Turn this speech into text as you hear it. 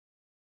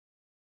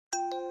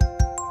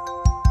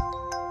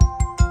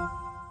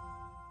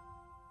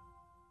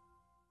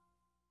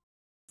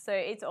So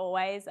it's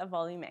always a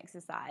volume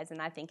exercise, and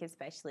I think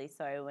especially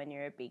so when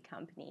you're a big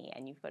company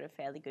and you've got a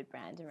fairly good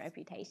brand and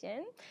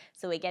reputation.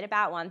 So we get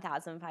about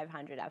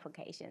 1,500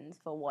 applications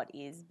for what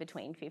is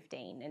between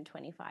 15 and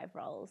 25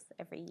 roles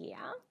every year.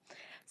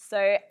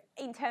 So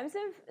in terms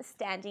of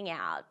standing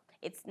out,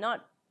 it's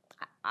not,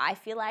 I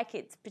feel like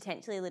it's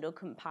potentially a little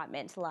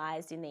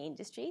compartmentalized in the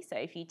industry. So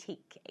if you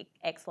tick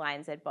X, Y,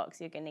 and Z box,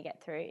 you're going to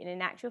get through. And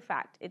in actual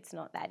fact, it's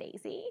not that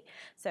easy.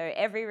 So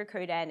every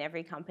recruiter and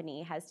every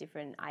company has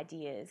different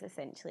ideas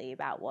essentially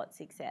about what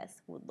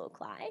success would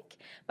look like.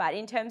 But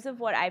in terms of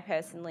what I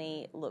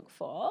personally look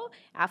for,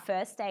 our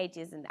first stage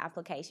is an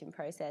application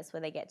process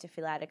where they get to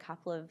fill out a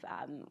couple of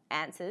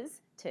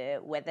answers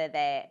to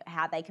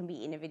how they can be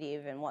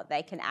innovative and what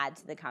they can add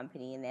to the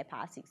company in their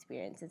past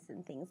experiences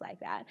and things like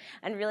that.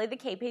 And really the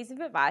key piece of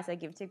advice I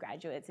give to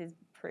graduates is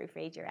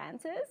proofread your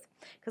answers.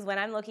 Because when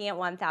I'm looking at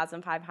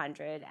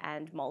 1,500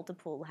 and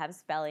multiple have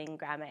spelling,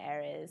 grammar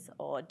errors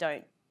or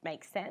don't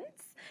make sense,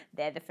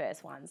 they're the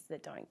first ones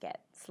that don't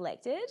get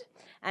selected.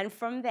 And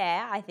from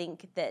there, I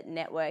think that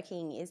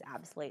networking is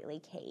absolutely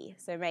key.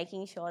 So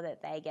making sure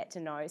that they get to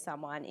know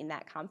someone in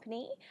that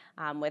company,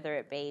 whether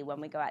it be when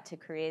we go out to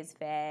careers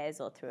fairs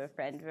or through a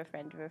friend of a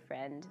friend of a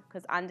friend,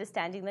 because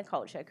understanding the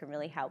culture can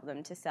really help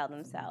them to sell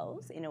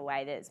themselves in a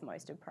way that's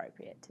most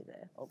appropriate to the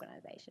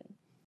organisation.